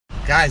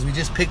Guys, we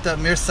just picked up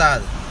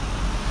Mirsad.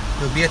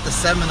 He'll be at the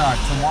seminar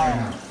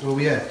tomorrow. Where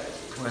we at?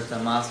 We're at the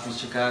mosque in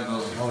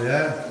Chicago. Oh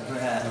yeah?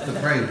 That's the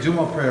prayer.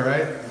 Juma prayer,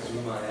 right?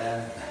 Juma,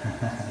 yeah.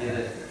 Get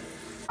it.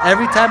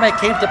 Every time I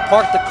came to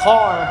park the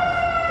car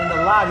in the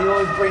lot, he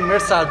always bring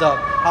Mirsad up.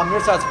 How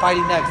Mirsad's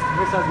fighting next.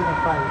 Mirsad's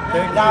gonna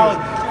fight. Now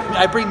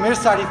I bring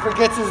Mirsad, he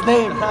forgets his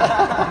name.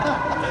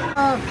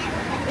 Oh,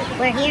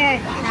 we're here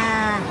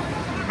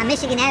on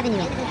Michigan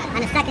Avenue,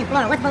 on the second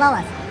floor. What's below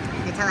us?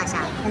 Nutella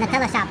shop. The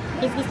Nutella shop.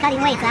 He's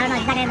cutting weight, so I don't know.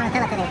 He's not gonna have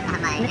Nutella today.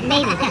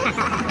 Maybe.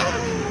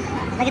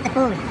 Look at the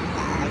food.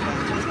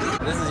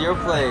 This is your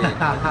plate.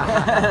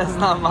 It's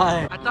not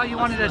mine. I thought you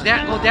wanted to go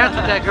dance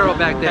with that girl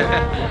back there.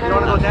 You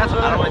don't want to go dance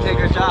with her? I don't want to take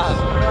her job.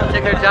 You want to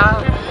take her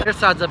job?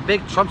 Mirsad's a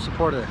big Trump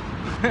supporter.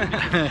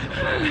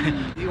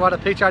 You want a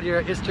picture on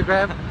your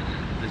Instagram?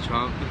 The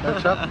Trump. The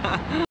Trump?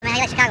 Man, I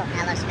like Chicago. I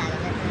love Chicago.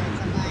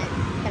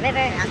 The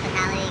river,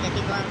 hospitality, good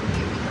people.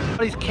 All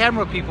these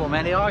camera people,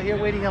 man, they all here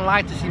waiting in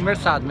line to see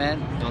Mirsad, man.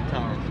 Don't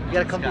tell them. You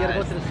gotta come. You gotta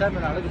go to the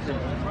seminar. Look at this.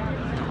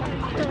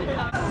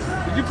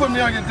 Did you put me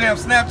on your damn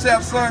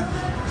Snapchat, son?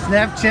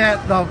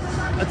 Snapchat, no,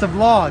 it's a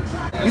vlog.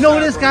 You know who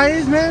this guy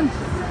is, man?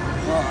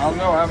 Well, I don't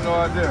know. I have no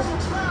idea.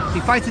 He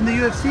fights in the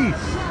UFC.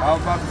 I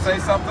was about to say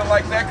something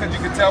like that because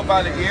you can tell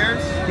by the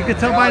ears. You can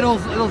tell by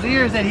those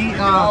ears that he. You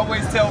can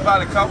always tell by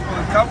the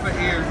couple of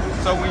ears.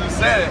 So when you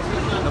said it,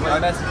 Nobody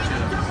messaged you.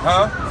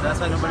 huh? So that's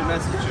why nobody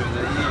messaged you.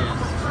 The ears.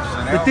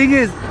 The thing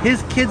is,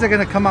 his kids are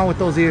gonna come out with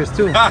those ears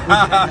too. with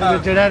the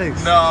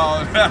genetics.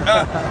 No.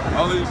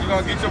 Only you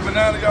gonna get your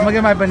banana, y'all? I'm gonna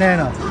get my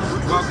banana.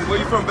 Where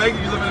you from, Vegas?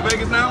 You live in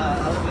Vegas now?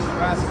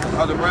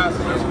 Oh,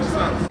 Nebraska. That's what's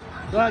up.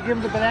 You wanna give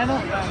him the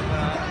banana?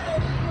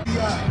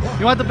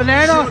 You want the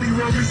banana?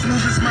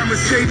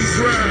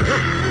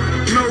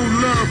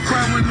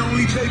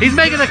 He's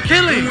making a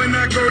killing.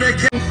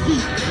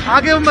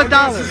 I'll give him $1.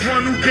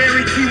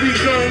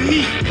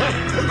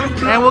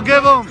 And we'll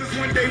give him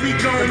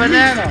the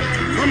banana.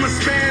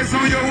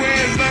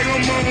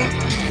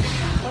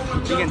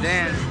 You can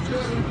dance.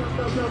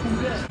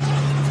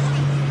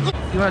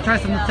 You wanna try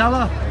some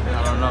Nutella? I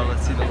don't know.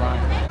 Let's see the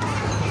line. You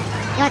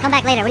wanna come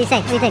back later? What do you say?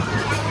 What do you think?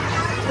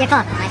 Your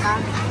call. My call?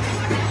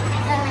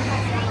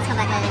 Let's come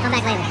back later. Come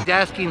back later. He's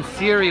asking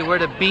Siri where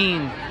the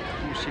bean.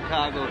 Where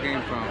Chicago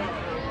came from.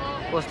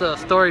 What's the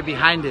story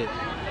behind it?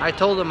 I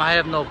told him I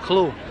have no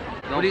clue.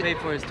 Don't pay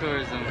for his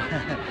tourism.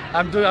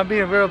 I'm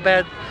being a real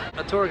bad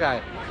tour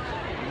guy.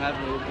 I'm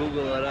having to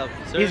Google it up.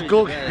 He's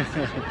Googling.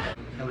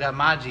 We got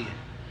Maji.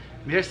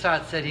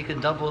 Mirsad said he can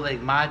double leg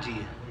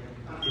Maji.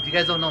 If you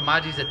guys don't know,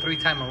 Maji's a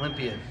 3-time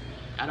Olympian.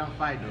 I don't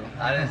fight though.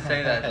 I didn't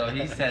say that though.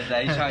 He said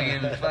that. He's trying to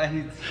get in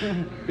fights.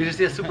 We just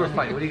did a super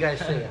fight. What do you guys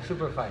say? A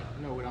super fight?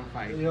 No, we don't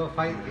fight. You don't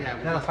fight? Yeah.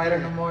 You're not a fighter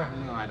no more?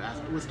 No,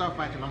 we stopped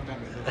fighting a long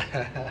time ago.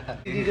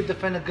 You could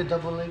defend a good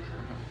double leg?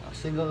 A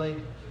single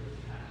leg?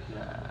 I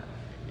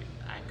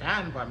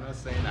can, but I'm not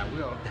saying I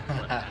will.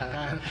 But I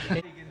can.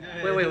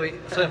 Wait.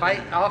 So if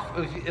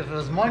it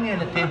was money on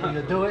the table,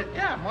 you'll do it?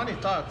 Yeah, money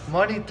talks.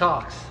 Money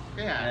talks.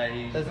 Yeah.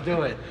 Let's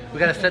do it. We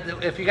gotta set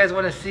if you guys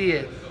want to see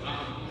it,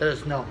 let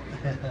us know.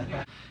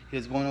 He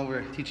was going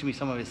over teaching me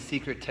some of his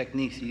secret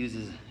techniques he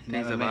uses in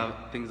MMA.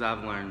 Things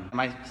I've learned.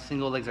 My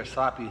single legs are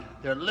sloppy.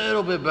 They're a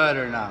little bit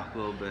better now. A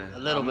little bit. A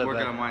little bit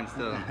working better. on mine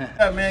still.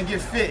 Yeah, man,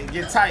 get fit,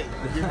 get tight,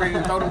 get ready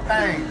to throw them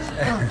things.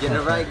 Get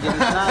it right, get it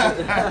right.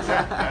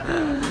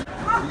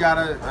 We got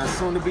a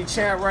soon-to-be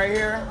champ right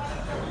here.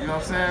 You know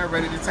what I'm saying?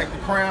 Ready to take the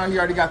crown. He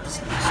already got the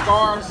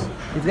scars.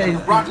 He's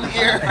got broccoli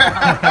ear.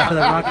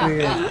 the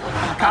broccoli ear.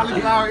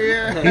 Cauliflower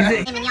ear.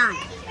 Filet mignon.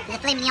 He's a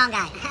filet mignon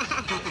guy.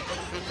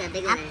 That's a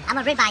big one. I'm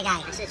a ribeye guy.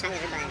 I should try the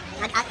ribeye.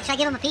 Should I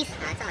give him a piece? No,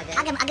 it's all good.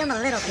 I'll give him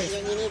a little piece.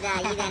 You need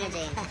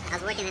energy. I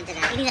was working into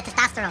that. You need the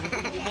testosterone. I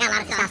got a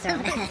lot of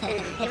testosterone.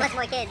 He wants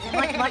more kids.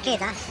 More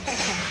kids, huh?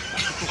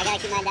 I gotta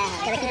keep mine down.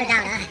 Gotta keep it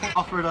down, huh?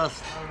 Offered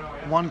us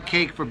one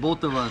cake for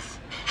both of us,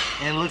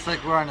 and it looks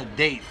like we're on a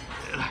date.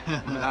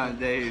 We're not on a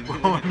date.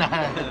 We're not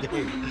on a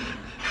date.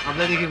 I'm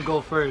letting him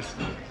go first.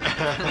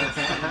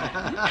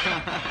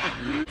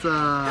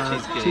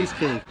 It's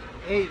cheesecake.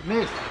 Hey,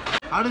 miss,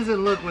 how does it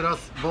look with us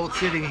both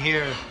sitting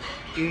here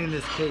eating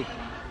this cake?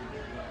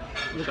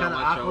 Look kind of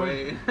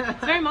awkward.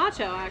 It's very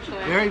macho,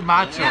 actually. Very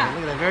macho. Yeah.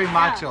 Look at that, very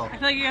macho. I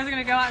feel like you guys are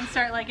gonna go out and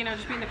start, like,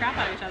 just beating the crap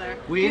out of each other.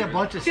 We ate a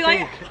bunch of See,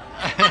 steak. like,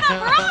 we're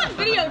on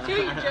video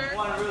too, you jerk.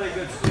 One really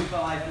good sleep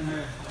I like in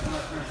there.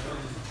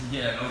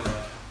 Yeah, no way.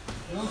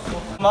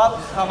 Come up,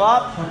 come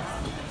up,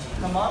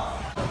 come up.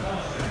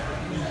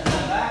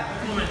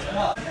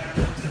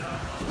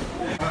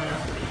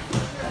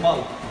 Come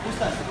up.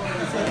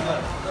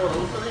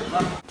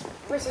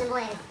 Pushing the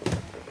boy.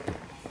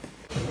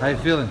 How you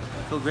feeling? I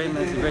feel great,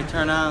 man. It's a great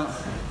turnout.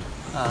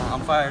 I'm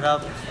fired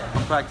up.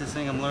 I'm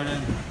practicing. I'm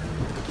learning.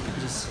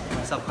 Just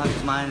my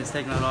subconscious mind is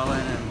taking it all in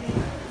and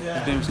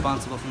just being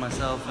responsible for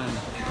myself and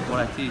what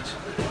I teach.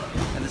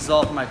 And this is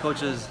all for my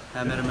coaches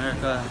at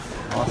Mid-America.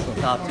 Awesome.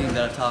 Top team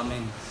that have taught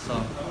me.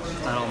 So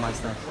it's not all my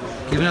stuff.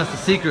 Giving us the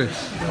secrets.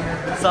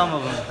 Some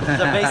of them.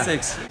 The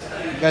basics.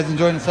 You guys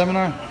enjoying the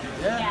seminar?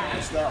 Yeah.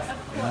 Good stuff.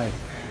 Nice.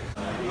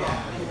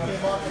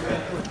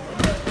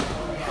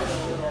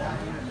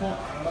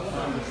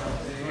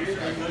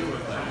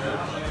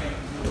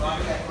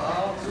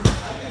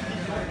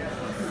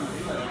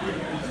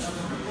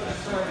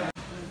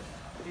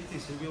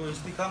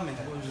 he caught me.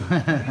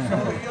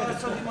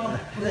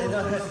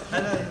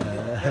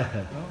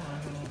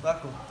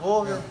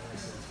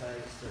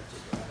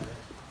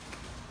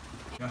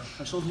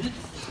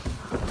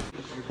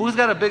 Who's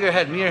got a bigger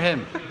head, me or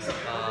him? I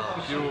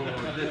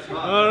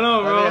don't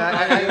know, bro.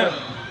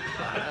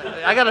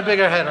 I got a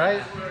bigger head,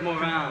 right? It's more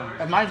round.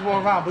 And mine's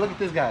more round, but look at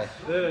this guy.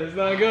 Yeah, it's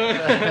not good.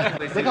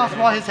 Look how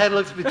small his head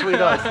looks between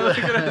us.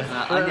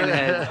 Onion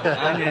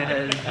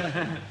head.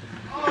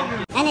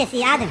 Ennis,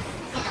 Adam.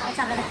 What's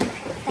up, brother?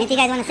 Anything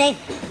you guys want to say?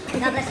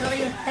 God bless all of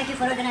you. Thank you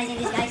for organizing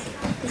this, guys.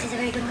 This is a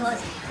very good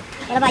cause.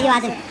 What about you,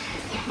 Adam?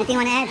 Anything you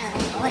want to add?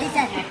 What he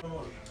said?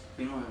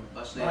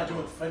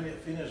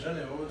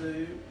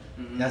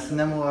 Ja sam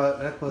njemu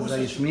rekao za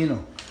Jasminu.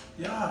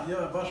 Ja,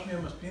 baš mi je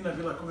Jasmina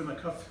bila ko bi na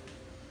kafi.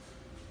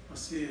 Pa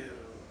si je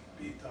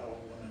pitao,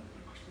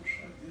 rekao,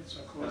 slušaj, djeco,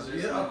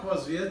 ako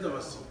vas zvijezda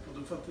vas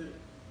podupate.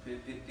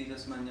 Pitao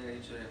sam njega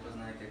jučer, rekao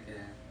zna kakve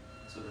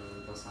su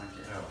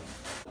poslanke.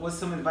 What's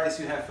some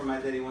advice you have for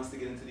my dad? He wants to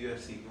get into the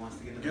UFC. He wants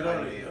to get into the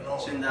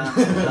UFC. Chin down.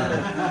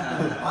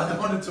 I don't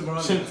want it to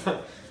run.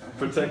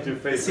 Protect your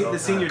face. The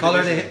senior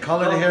Color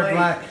the hair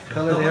black.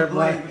 Color the hair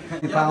black.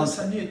 Ja da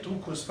sam nije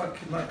tuko svaki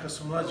dan kad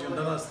su mlađi, od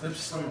danas ne bi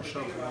samo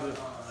šao.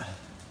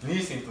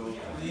 Nisi tu.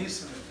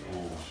 Nisam.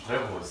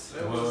 Rebos.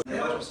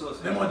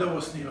 Nemoj da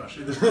ovo snimaš.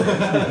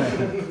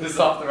 This is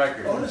off the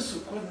record. One su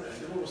kod me,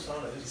 ovo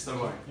sana.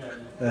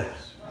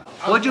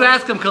 What'd you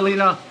ask him,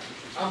 Kalina?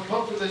 I'm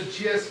pumped for the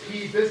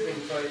GSP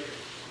Bisping fight.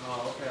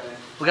 Oh, okay.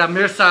 We got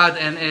Mirsad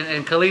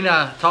and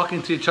Kalina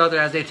talking to each other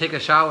as they take a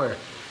shower.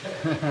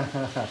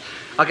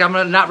 Okay, I'm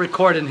gonna not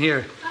record in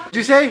here. What'd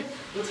you say?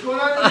 What's going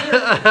on in here?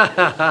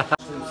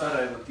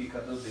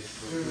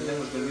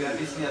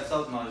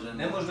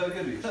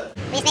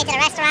 We just made to the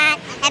restaurant.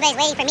 Everybody's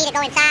waiting for me to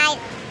go inside.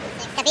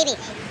 Habibi,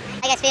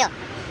 how you guys feel?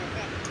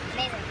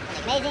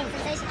 Amazing.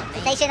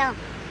 Sensational.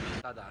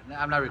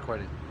 I'm not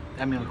recording.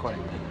 I'm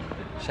recording.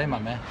 Shame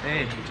on, man.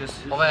 Hey, just...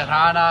 Ovo je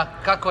hrana,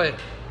 kako je?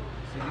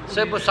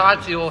 Sve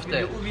Bosanci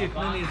ovdje. Uvijek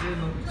meni za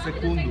jednu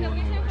sekundu,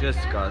 just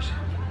kaži.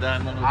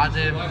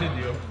 Adem.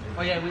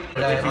 Oh yeah,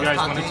 If you guys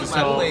wanted to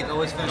sell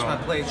always finish my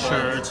plate.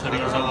 shirts,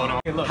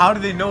 How do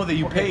they know that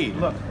you paid?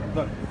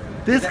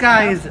 this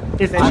guy is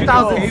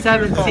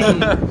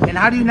 2017, and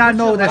how do you not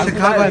know that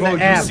Chicago has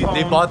an app?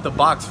 They bought the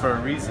box for a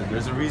reason.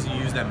 There's a reason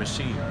you use that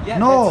machine.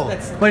 No,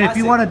 but if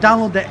you want to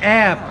download the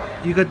app,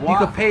 you could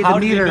pay the How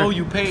do they meter. know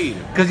you paid?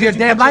 Because your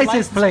damn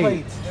license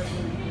plate.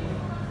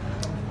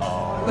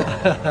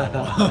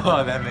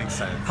 Oh, that makes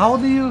sense. How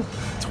old are you?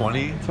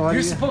 20?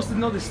 You're supposed to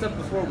know this stuff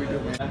before we do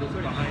it.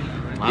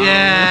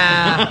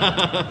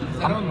 Yeah. Is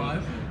that on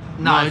live?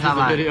 No, it's not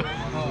live. video.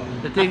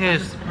 The thing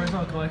is,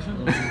 Personal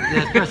collection?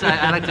 yes, first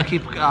I like to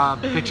keep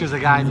pictures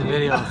of guys and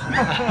videos.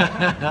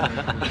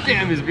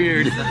 Damn his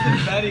beard.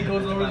 Daddy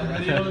goes over the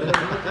videos.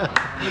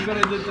 Look what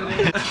I did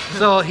today.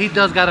 So he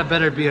does got a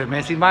better beard,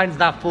 man. See, mine's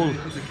not full.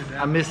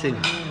 I'm missing.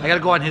 I gotta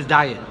go on his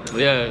diet.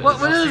 Yeah. What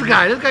is this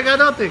guy? This guy got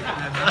nothing.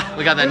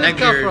 We got that Where neck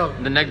did this come beard.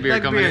 from? The neck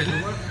beard coming in.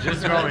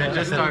 Just growing, it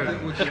just started.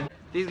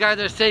 These guys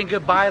are saying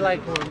goodbye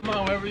like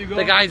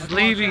the guy's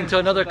leaving to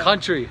another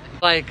country.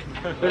 Like,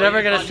 we're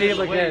never gonna see him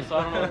again.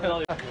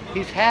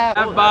 He's half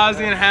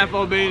Bosnian, half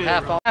Albanian.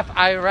 half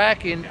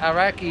Iraqi, and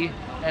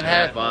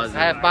half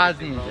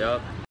Bosnian.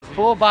 Yep.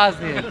 Full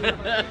Bosnian.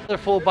 They're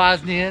full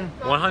Bosnian.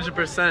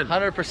 100%.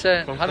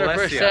 100%. From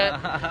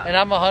 100%. And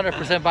I'm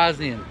 100%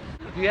 Bosnian.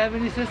 Do you have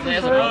any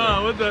sisters?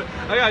 Oh, what the?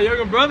 I got a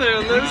younger brother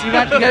on this. You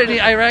got any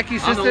Iraqi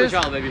sisters?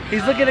 baby.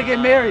 He's looking to get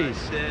married.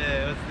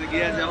 Shit, what's the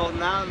guys are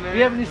holding out, man? Do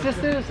you have any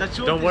sisters?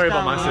 Don't worry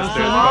about my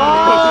sisters.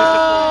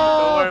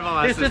 Oh! Don't worry about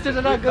my His sisters. sisters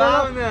are not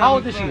good. How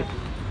old is she?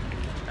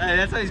 Hey,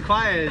 that's why he's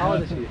quiet. How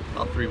old is she?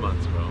 About 3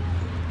 months, bro.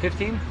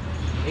 15?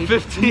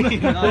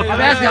 15.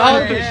 I'm asking how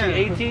old is she?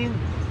 18?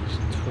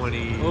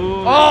 20.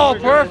 Oh,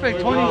 perfect.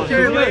 22.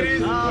 You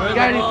got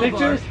any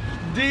pictures?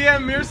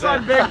 DM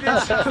Mirsad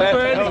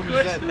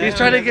Bektic. He's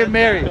trying to get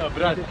married.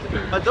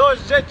 Pa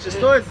dođi, čeče,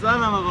 stoji za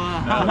nama, ba.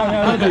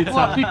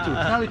 Kuha pitu.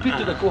 Znali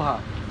pitu da kuha?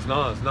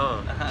 Zna.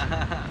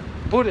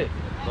 Bude.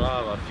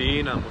 Brava,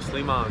 fina,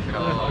 muslimanka.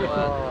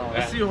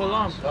 See you, hold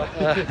on.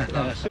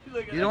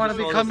 You don't want to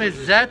become his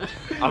Zet?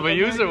 I'm a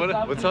user,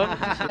 what's up?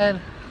 And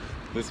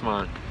This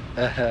one.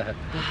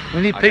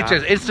 we need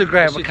pictures.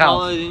 Instagram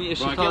account. Is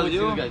she taller than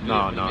you?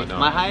 No.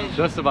 My height?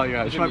 Just about your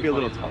height. She might be a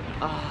little taller.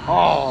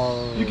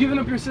 Oh. You giving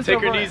up your sister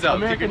Take her for knees up,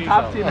 American take her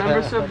Top knees Team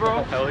membership,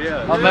 bro? Hell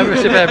yeah. A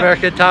membership at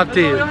American Top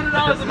Team. I'm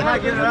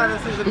not giving her out.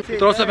 This is a team.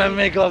 Throw some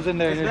MMA gloves in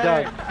there and you're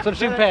done. Some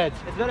shin pads.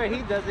 It's better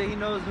he does it. He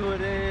knows who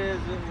it is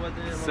and what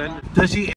it is. Send Does she